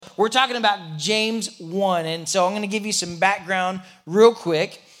we're talking about James 1. And so I'm going to give you some background real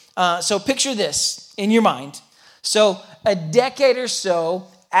quick. So picture this in your mind. So a decade or so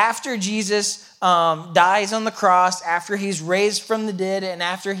after Jesus dies on the cross, after he's raised from the dead, and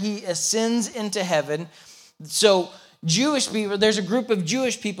after he ascends into heaven, so Jewish people, there's a group of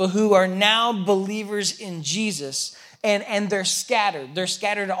Jewish people who are now believers in Jesus, and they're scattered. They're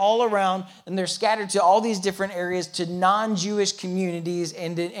scattered all around, and they're scattered to all these different areas, to non-Jewish communities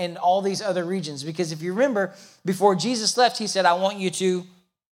and all these other regions. Because if you remember, before Jesus left, he said, I want you to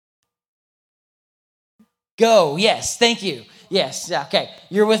go. Yes, thank you. Yes, okay,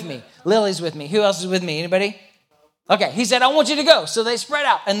 you're with me. Lily's with me. Who else is with me? Anybody? Okay, he said, I want you to go. So they spread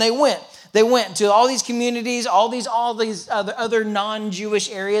out, and they went. They went to all these communities, all these other non-Jewish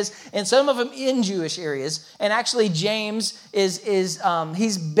areas, and some of them in Jewish areas. And actually, James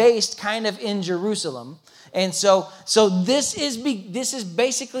he's based kind of in Jerusalem. And so this is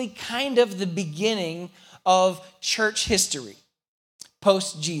basically kind of the beginning of church history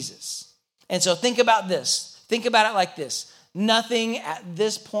post Jesus. And so think about this. Think about it like this. Nothing at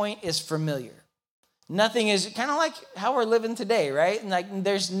this point is familiar. Nothing is kind of like how we're living today, right? Like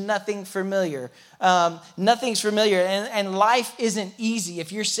there's nothing familiar. Nothing's familiar. And life isn't easy.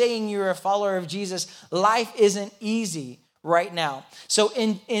 If you're saying you're a follower of Jesus, life isn't easy right now. So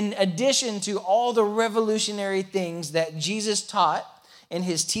in addition to all the revolutionary things that Jesus taught in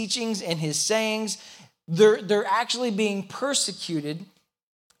his teachings and his sayings, they're actually being persecuted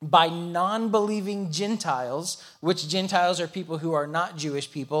by non-believing Gentiles, which Gentiles are people who are not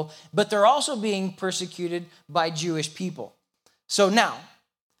Jewish people, but they're also being persecuted by Jewish people. So now,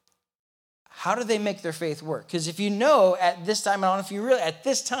 how do they make their faith work? Because if you know at this time, I don't know if you really, at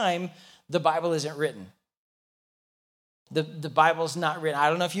this time, the Bible isn't written. The Bible's not written. I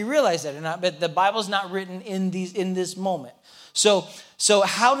don't know if you realize that or not, but the Bible's not written in this moment. So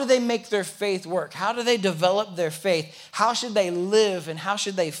how do they make their faith work? How do they develop their faith? How should they live and how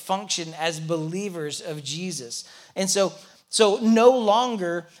should they function as believers of Jesus? And so no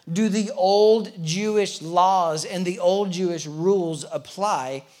longer do the old Jewish laws and the old Jewish rules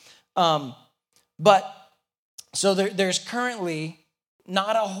apply. But there's currently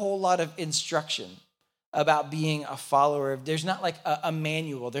not a whole lot of instruction about being a follower. There's not like a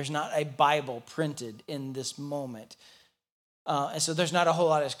manual. There's not a Bible printed in this moment. And so there's not a whole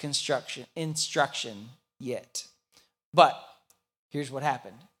lot of instruction yet. But here's what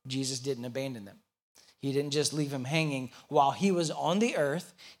happened. Jesus didn't abandon them. He didn't just leave them hanging. While he was on the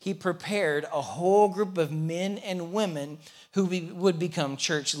earth, he prepared a whole group of men and women who would become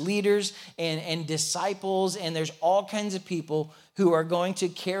church leaders and disciples. And there's all kinds of people who are going to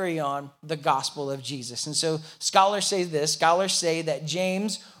carry on the gospel of Jesus. And so scholars say this. Scholars say that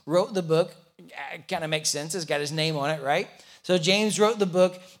James wrote the book. Kind of makes sense. It's got his name on it, right? So James wrote the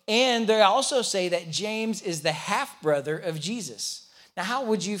book. And they also say that James is the half-brother of Jesus. Now, how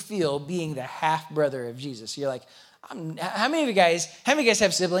would you feel being the half-brother of Jesus? You're like, how many of you guys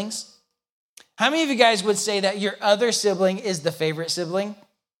have siblings? How many of you guys would say that your other sibling is the favorite sibling?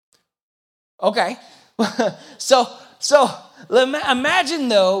 Okay. So imagine,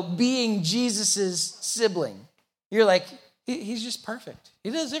 though, being Jesus's sibling. You're like, he's just perfect. He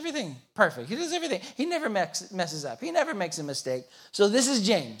does everything perfect. He does everything. He never messes up. He never makes a mistake. So this is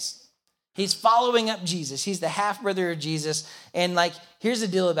James. He's following up Jesus. He's the half-brother of Jesus. And here's the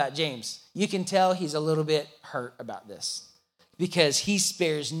deal about James. You can tell he's a little bit hurt about this because he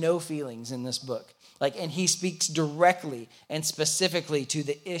spares no feelings in this book. And he speaks directly and specifically to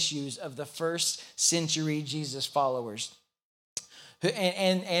the issues of the first century Jesus followers.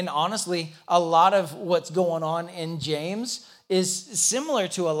 And honestly, a lot of what's going on in James is similar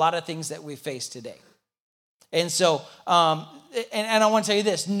to a lot of things that we face today. And so, and I want to tell you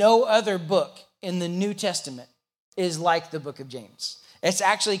this, no other book in the New Testament is like the book of James. It's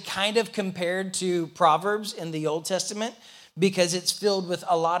actually kind of compared to Proverbs in the Old Testament because it's filled with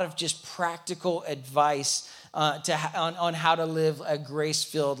a lot of just practical advice on how to live a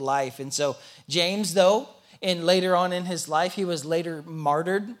grace-filled life. And so James, though, and later on in his life, he was later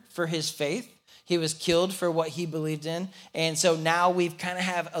martyred for his faith. He was killed for what he believed in. And so now we kind of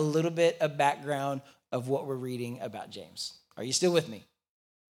have a little bit of background of what we're reading about James. Are you still with me?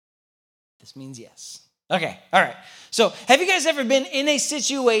 This means yes. Okay, all right. So have you guys ever been in a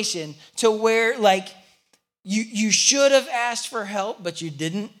situation to where you should have asked for help, but you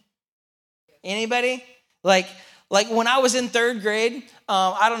didn't? Anybody? Like when I was in third grade,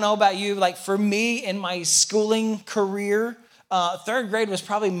 I don't know about you, for me in my schooling career, third grade was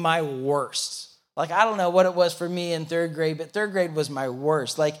probably my worst. Like, I don't know what it was for me in third grade, but third grade was my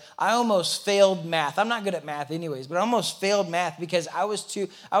worst. Like, I almost failed math. I'm not good at math anyways, but I almost failed math because I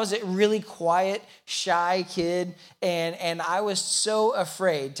was a really quiet, shy kid, and I was so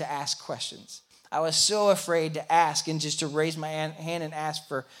afraid to ask questions. I was so afraid to ask and just to raise my hand and ask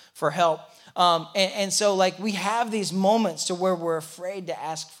for help. And so, like, we have these moments to where we're afraid to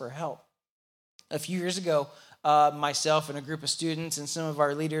ask for help. A few years ago, myself and a group of students and some of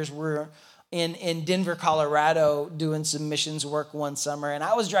our leaders were in Denver, Colorado, doing some missions work one summer, and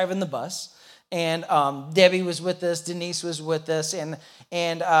I was driving the bus, and Debbie was with us, Denise was with us, and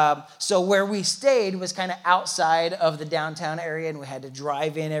so where we stayed was kind of outside of the downtown area, and we had to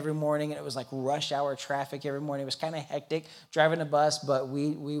drive in every morning, and it was like rush hour traffic every morning. It was kind of hectic driving a bus, but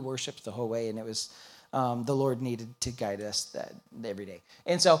we worshiped the whole way, and it was the Lord needed to guide us that every day,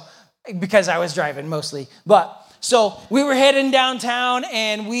 and so because I was driving mostly, so we were heading downtown,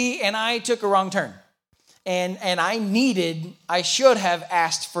 and I took a wrong turn. And I should have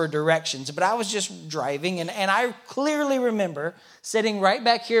asked for directions, but I was just driving, and I clearly remember sitting right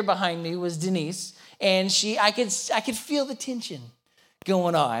back here behind me was Denise, and I could feel the tension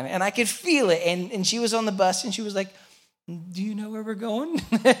going on, and I could feel it, and she was on the bus, and she was like, "Do you know where we're going?"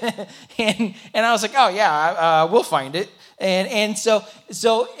 and I was like, "Oh yeah, we'll find it." And so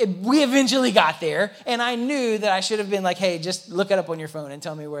we eventually got there, and I knew that I should have been like, "Hey, just look it up on your phone and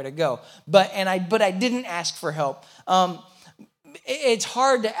tell me where to go." But I didn't ask for help. It's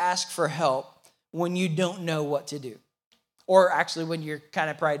hard to ask for help when you don't know what to do. Or actually when you're kind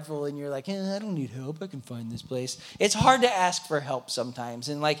of prideful and you're like, I don't need help, I can find this place. It's hard to ask for help sometimes.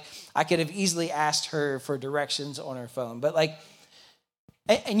 And like, I could have easily asked her for directions on her phone. But like,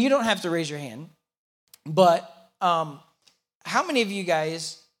 and you don't have to raise your hand, but how many of you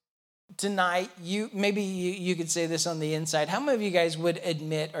guys tonight, you could say this on the inside, how many of you guys would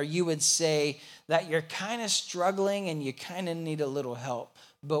admit, or you would say that you're kind of struggling and you kind of need a little help,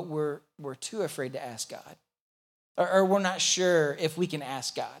 but we're too afraid to ask God? Or we're not sure if we can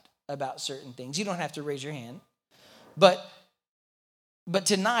ask God about certain things. You don't have to raise your hand. But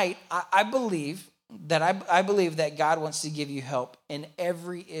tonight, I believe that God wants to give you help in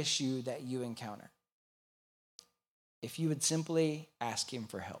every issue that you encounter. If you would simply ask him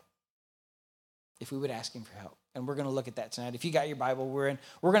for help. If we would ask him for help. And we're going to look at that tonight. If you got your Bible, we're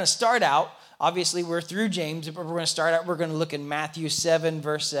going to start out. Obviously, we're through James, but we're going to start out. We're going to look in Matthew 7,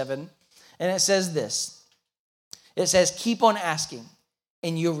 verse 7. And it says this. It says, keep on asking,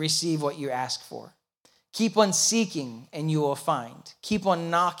 and you'll receive what you ask for. Keep on seeking, and you will find. Keep on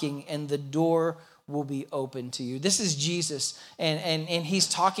knocking, and the door will be open to you. This is Jesus, and he's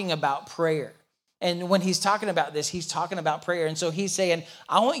talking about prayer. And when he's talking about this, he's talking about prayer. And so he's saying,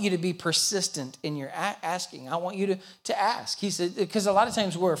 I want you to be persistent in your asking. I want you to ask. He said, because a lot of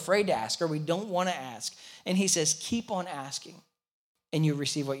times we're afraid to ask, or we don't want to ask. And he says, keep on asking, and you'll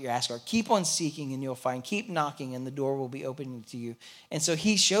receive what you ask for. Keep on seeking, and you'll find. Keep knocking, and the door will be open to you. And so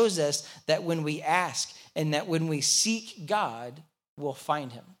he shows us that when we ask and that when we seek God, we'll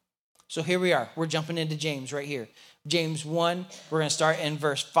find him. So here we are. We're jumping into James right here. James 1, we're going to start in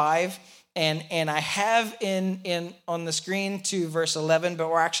verse 5. And I have in on the screen to verse 11, but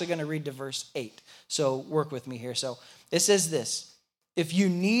we're actually going to read to verse 8. So work with me here. So it says this: if you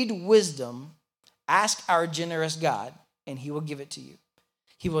need wisdom, ask our generous God, and he will give it to you.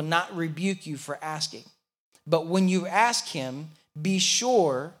 He will not rebuke you for asking. But when you ask him, be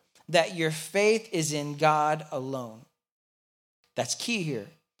sure that your faith is in God alone. That's key here.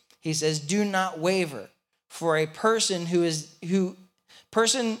 He says, do not waver, for a person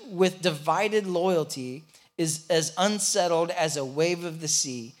person with divided loyalty is as unsettled as a wave of the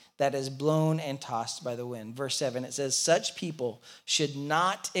sea that is blown and tossed by the wind. Verse 7, it says, such people should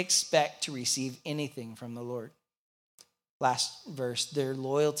not expect to receive anything from the Lord. Last verse, their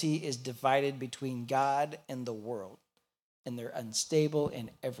loyalty is divided between God and the world, and they're unstable in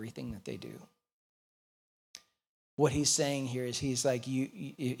everything that they do. What he's saying here is he's like,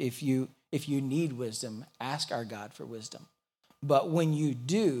 if you need wisdom, ask our God for wisdom. But when you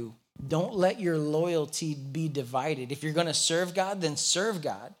do, don't let your loyalty be divided. If you're going to serve God, then serve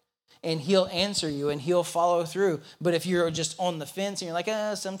God, and he'll answer you and he'll follow through. But if you're just on the fence and you're like,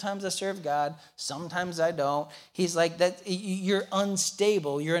 sometimes I serve God, sometimes I don't. He's like, that you're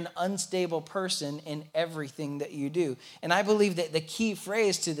unstable. You're an unstable person in everything that you do. And I believe that the key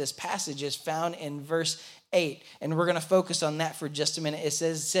phrase to this passage is found in verse 8. And we're going to focus on that for just a minute. It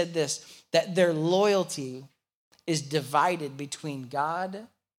said this, that their loyalty is divided between God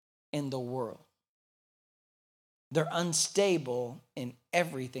and the world. They're unstable in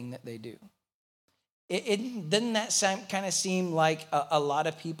everything that they do. Doesn't that kind of seem like a lot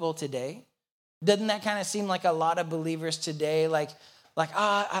of people today? Doesn't that kind of seem like a lot of believers today?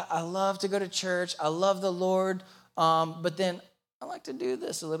 I love to go to church. I love the Lord. But then I like to do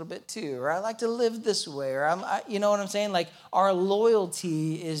this a little bit too, or I like to live this way, or you know what I'm saying? Like our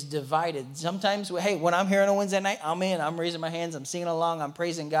loyalty is divided. Sometimes, hey, when I'm here on a Wednesday night, I'm raising my hands, I'm singing along, I'm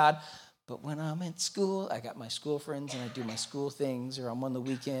praising God. But when I'm in school, I got my school friends and I do my school things, or I'm on the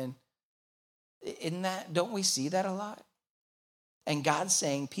weekend. Don't we see that a lot? And God's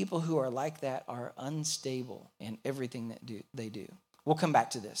saying people who are like that are unstable in everything that they do. We'll come back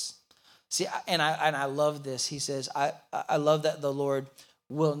to this. See, and I love this. He says, I love that the Lord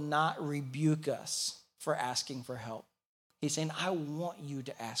will not rebuke us for asking for help. He's saying, I want you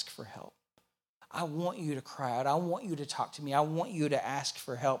to ask for help. I want you to cry out. I want you to talk to me. I want you to ask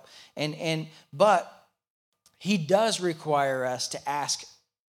for help. But he does require us to ask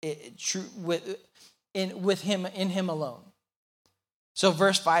with him alone. So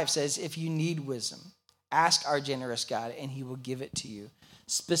verse 5 says, if you need wisdom, ask our generous God and he will give it to you.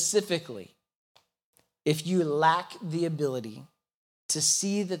 Specifically, if you lack the ability to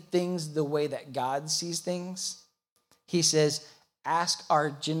see the things the way that God sees things, he says, ask our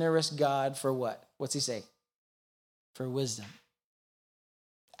generous God for what? What's he say? For wisdom.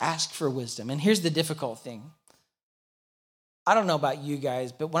 Ask for wisdom. And here's the difficult thing. I don't know about you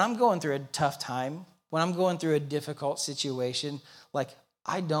guys, but when I'm going through a tough time, when I'm going through a difficult situation,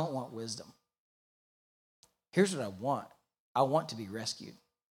 I don't want wisdom. Here's what I want. I want to be rescued.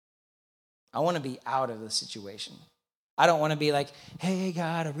 I want to be out of the situation. I don't want to be like, hey,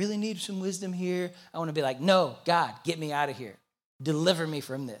 God, I really need some wisdom here. I want to be like, no, God, get me out of here. Deliver me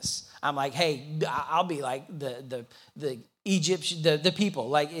from this. I'm like, hey, I'll be like the Egyptian, the people,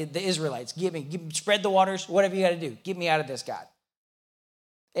 like the Israelites. Spread the waters, whatever you got to do. Get me out of this, God.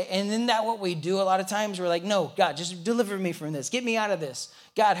 And isn't that what we do a lot of times? We're like, no, God, just deliver me from this. Get me out of this.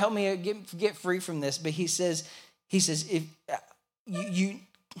 God, help me get free from this. But he says, if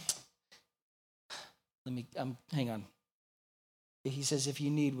hang on. He says, if you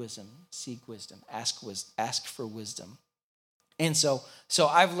need wisdom, seek wisdom, ask for wisdom. And so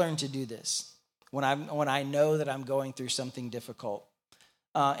I've learned to do this when I know that I'm going through something difficult.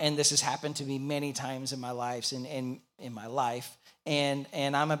 And this has happened to me many times in my life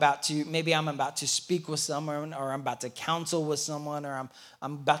and I'm about to speak with someone, or I'm about to counsel with someone, or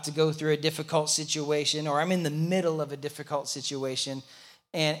I'm about to go through a difficult situation, or I'm in the middle of a difficult situation,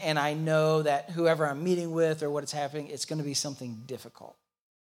 and I know that whoever I'm meeting with or what's happening, it's going to be something difficult.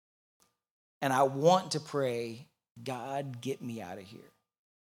 And I want to pray, God, get me out of here.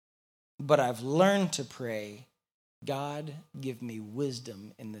 But I've learned to pray, God, give me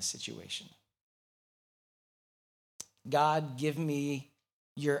wisdom in this situation. God, give me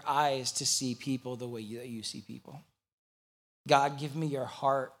your eyes to see people the way that you see people. God, give me your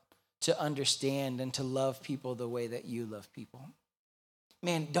heart to understand and to love people the way that you love people.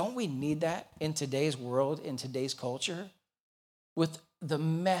 Man, don't we need that in today's world, in today's culture? With the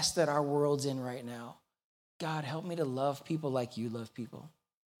mess that our world's in right now. God, help me to love people like you love people,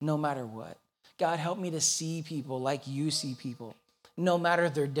 no matter what. God, help me to see people like you see people. No matter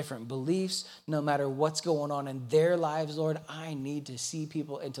their different beliefs, no matter what's going on in their lives, Lord, I need to see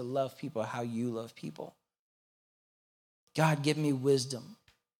people and to love people how you love people. God, give me wisdom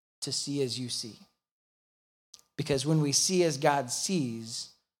to see as you see. Because when we see as God sees,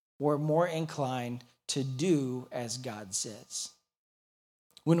 we're more inclined to do as God says.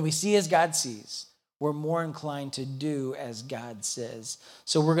 When we see as God sees, we're more inclined to do as God says.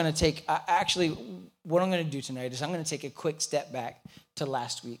 So we're going to take, what I'm going to do tonight is I'm going to take a quick step back to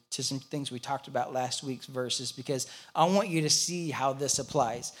last week, to some things we talked about last week's verses, because I want you to see how this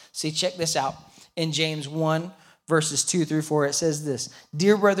applies. See, check this out. In James 1, verses 2-4, it says this: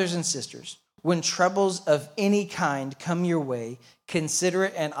 Dear brothers and sisters, when troubles of any kind come your way, consider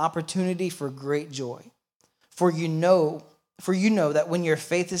it an opportunity for great joy. For you know that when your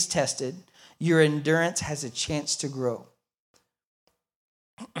faith is tested, your endurance has a chance to grow.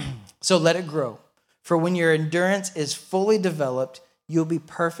 So let it grow. For when your endurance is fully developed, you'll be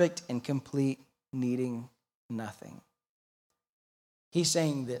perfect and complete, needing nothing. He's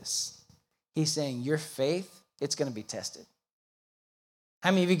saying this. He's saying your faith, it's going to be tested.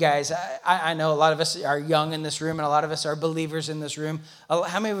 How many of you guys, I know a lot of us are young in this room and a lot of us are believers in this room.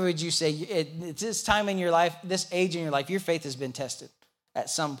 How many would you say at this time in your life, this age in your life, your faith has been tested at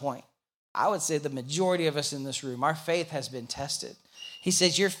some point? I would say the majority of us in this room, our faith has been tested. He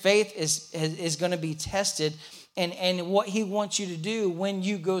says your faith is going to be tested, and what he wants you to do when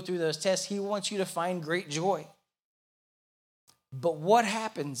you go through those tests, he wants you to find great joy. But what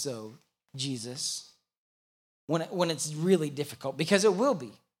happens, though, Jesus, when it's really difficult? Because it will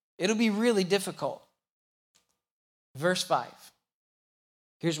be. It'll be really difficult. Verse 5.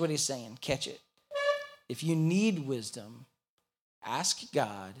 Here's what he's saying. Catch it. If you need wisdom, ask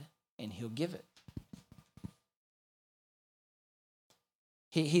God and he'll give it.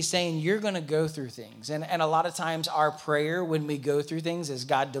 He's saying you're going to go through things. And a lot of times our prayer when we go through things is,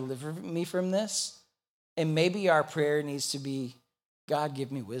 God, deliver me from this. And maybe our prayer needs to be, God,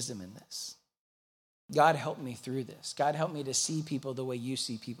 give me wisdom in this. God, help me through this. God, help me to see people the way you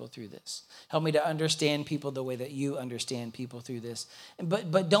see people through this. Help me to understand people the way that you understand people through this.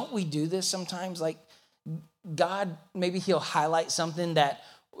 But don't we do this sometimes? Like, God, maybe he'll highlight something that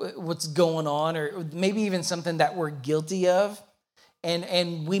what's going on, or maybe even something that we're guilty of.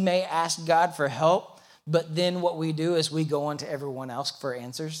 And we may ask God for help, but then what we do is we go on to everyone else for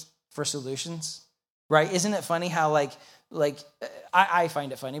answers, for solutions, right? Isn't it funny how I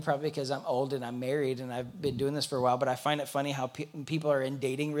find it funny, probably because I'm old and I'm married and I've been doing this for a while, but I find it funny how people are in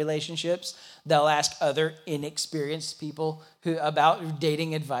dating relationships. They'll ask other inexperienced people about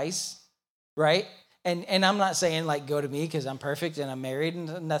dating advice, right? And I'm not saying like go to me because I'm perfect and I'm married,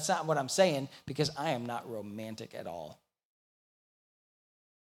 and that's not what I'm saying, because I am not romantic at all.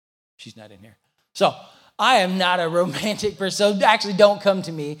 She's not in here. So I am not a romantic person. So actually don't come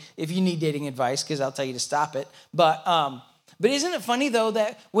to me if you need dating advice, because I'll tell you to stop it. But isn't it funny, though,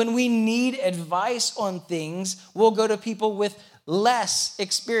 that when we need advice on things, we'll go to people with less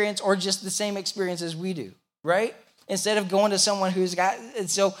experience or just the same experience as we do, right? Instead of going to someone who's got,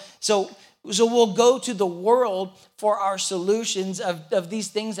 so we'll go to the world for our solutions of these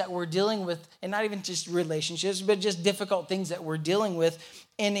things that we're dealing with, and not even just relationships, but just difficult things that we're dealing with.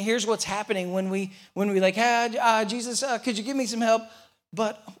 And here's what's happening when we like, hey, Jesus, could you give me some help?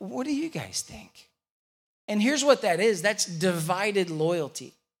 But what do you guys think? And here's what that is. That's divided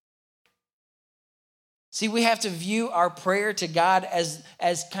loyalty. See, we have to view our prayer to God as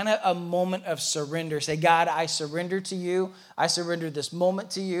kind of a moment of surrender. Say, God, I surrender to you. I surrender this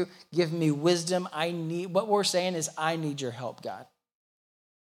moment to you. Give me wisdom. What we're saying is, I need your help, God.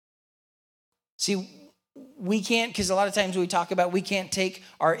 See, we can't, because a lot of times we talk about, we can't take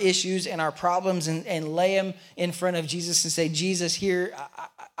our issues and our problems and lay them in front of Jesus and say, Jesus, here,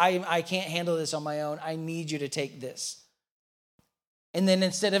 I can't handle this on my own. I need you to take this. And then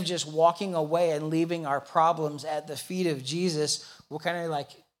instead of just walking away and leaving our problems at the feet of Jesus, we're kind of like,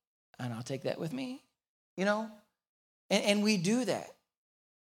 and I'll take that with me, you know? And we do that.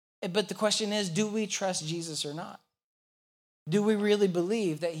 But the question is, do we trust Jesus or not? Do we really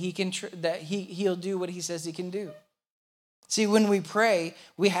believe that he'll do what he says he can do? See, when we pray,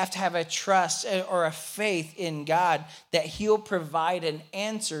 we have to have a trust or a faith in God that he'll provide an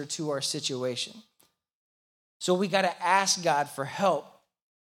answer to our situation. So we got to ask God for help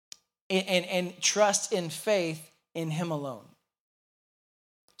and trust in faith in him alone.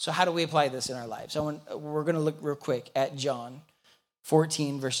 So how do we apply this in our lives? We're going to look real quick at John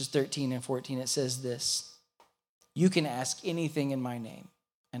 14, verses 13 and 14. It says this: you can ask anything in my name,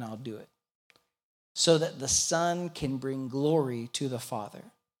 and I'll do it, so that the Son can bring glory to the Father.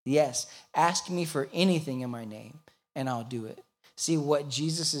 Yes, ask me for anything in my name, and I'll do it. See, what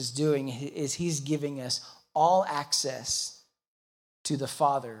Jesus is doing is he's giving us all access to the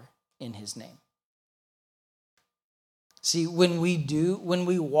Father in his name. See, when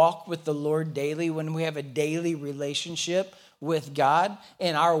we walk with the Lord daily, when we have a daily relationship with God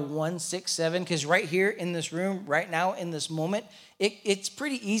in our 167, because right here in this room, right now in this moment, it's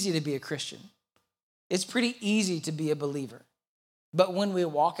pretty easy to be a Christian. It's pretty easy to be a believer. But when we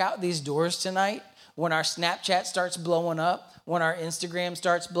walk out these doors tonight, when our Snapchat starts blowing up, when our Instagram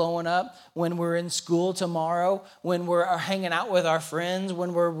starts blowing up, when we're in school tomorrow, when we're hanging out with our friends,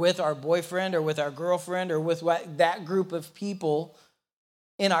 when we're with our boyfriend or with our girlfriend or with that group of people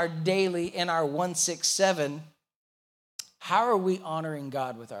in our 167, how are we honoring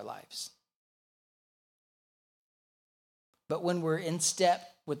God with our lives? But when we're in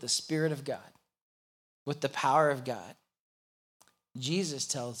step with the Spirit of God, with the power of God, Jesus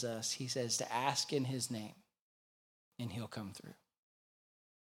tells us, he says to ask in his name and he'll come through.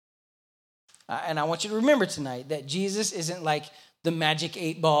 And I want you to remember tonight that Jesus isn't like the magic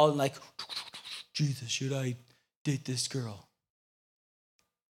 8-ball and like, Jesus, should I date this girl?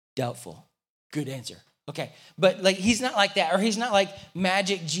 Doubtful. Good answer. Okay. But like, he's not like that. Or he's not like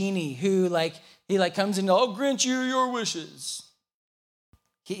Magic Genie who he comes in, I'll grant you your wishes.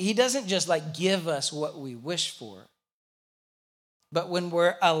 He doesn't just like give us what we wish for. But when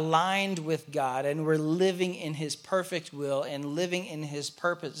we're aligned with God and we're living in his perfect will and living in his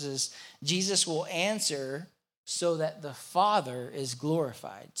purposes, Jesus will answer so that the Father is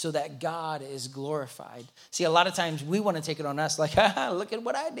glorified, so that God is glorified. See, a lot of times we want to take it on us like, look at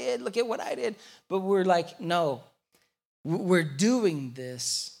what I did, look at what I did. But we're like, no, we're doing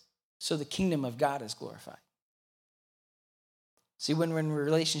this so the kingdom of God is glorified. See, when we're in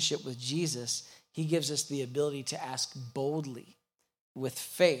relationship with Jesus, he gives us the ability to ask boldly with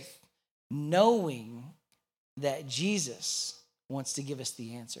faith, knowing that Jesus wants to give us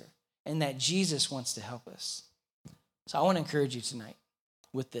the answer and that Jesus wants to help us. So I want to encourage you tonight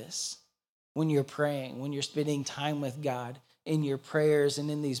with this. When you're praying, when you're spending time with God in your prayers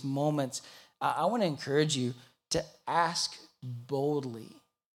and in these moments, I want to encourage you to ask boldly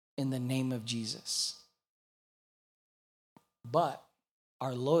in the name of Jesus. But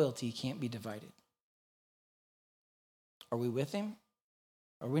our loyalty can't be divided. Are we with him?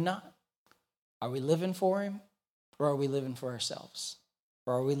 Are we not? Are we living for him? Or are we living for ourselves?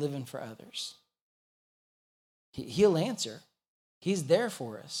 Or are we living for others? He'll answer. He's there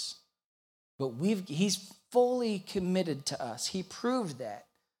for us. But he's fully committed to us. He proved that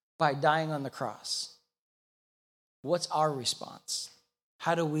by dying on the cross. What's our response?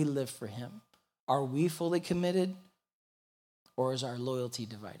 How do we live for him? Are we fully committed? Or is our loyalty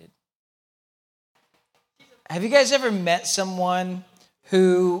divided? Have you guys ever met someone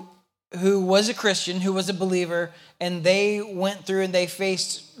who was a Christian, who was a believer, and they went through and they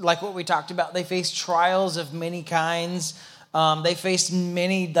faced, like what we talked about, they faced trials of many kinds. They faced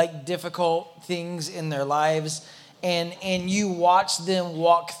many difficult things in their lives. And you watch them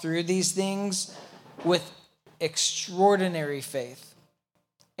walk through these things with extraordinary faith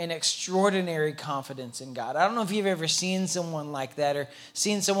and extraordinary confidence in God. I don't know if you've ever seen someone like that or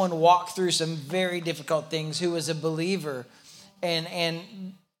seen someone walk through some very difficult things who was a believer and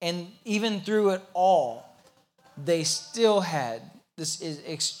even through it all, they still had this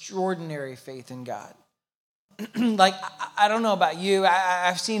extraordinary faith in God. I don't know about you.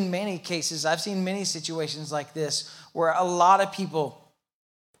 I've seen many cases. I've seen many situations like this where a lot of people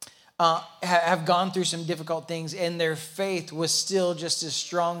have gone through some difficult things and their faith was still just as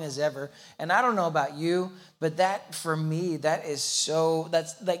strong as ever. And I don't know about you, but that for me, that's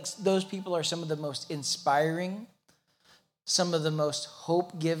like those people are some of the most inspiring, some of the most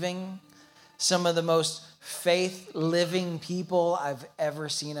hope-giving, some of the most faith-living people I've ever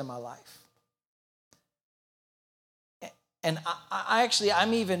seen in my life. And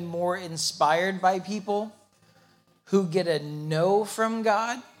I'm even more inspired by people who get a no from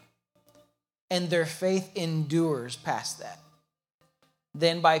God and their faith endures past that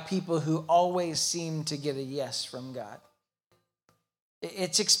than by people who always seem to get a yes from God.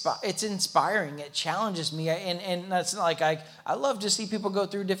 It's inspiring. It challenges me. And that's not like I love to see people go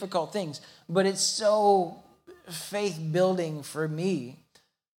through difficult things, but it's so faith building for me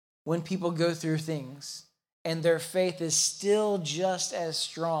when people go through things and their faith is still just as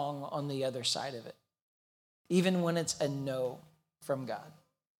strong on the other side of it, even when it's a no from God.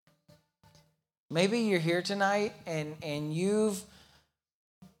 Maybe you're here tonight and you've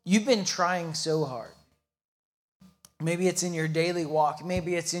been trying so hard. Maybe it's in your daily walk.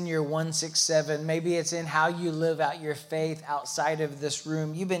 Maybe it's in your 167. Maybe it's in how you live out your faith outside of this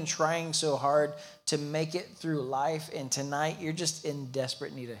room. You've been trying so hard to make it through life, and tonight you're just in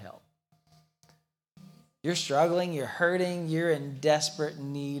desperate need of help. You're struggling, you're hurting, you're in desperate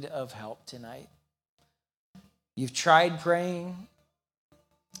need of help tonight. You've tried praying,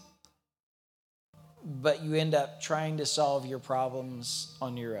 but you end up trying to solve your problems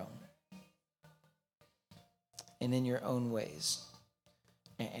on your own and in your own ways,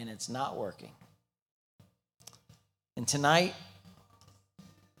 and it's not working. And tonight,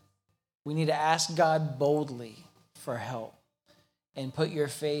 we need to ask God boldly for help and put your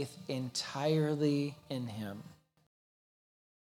faith entirely in him.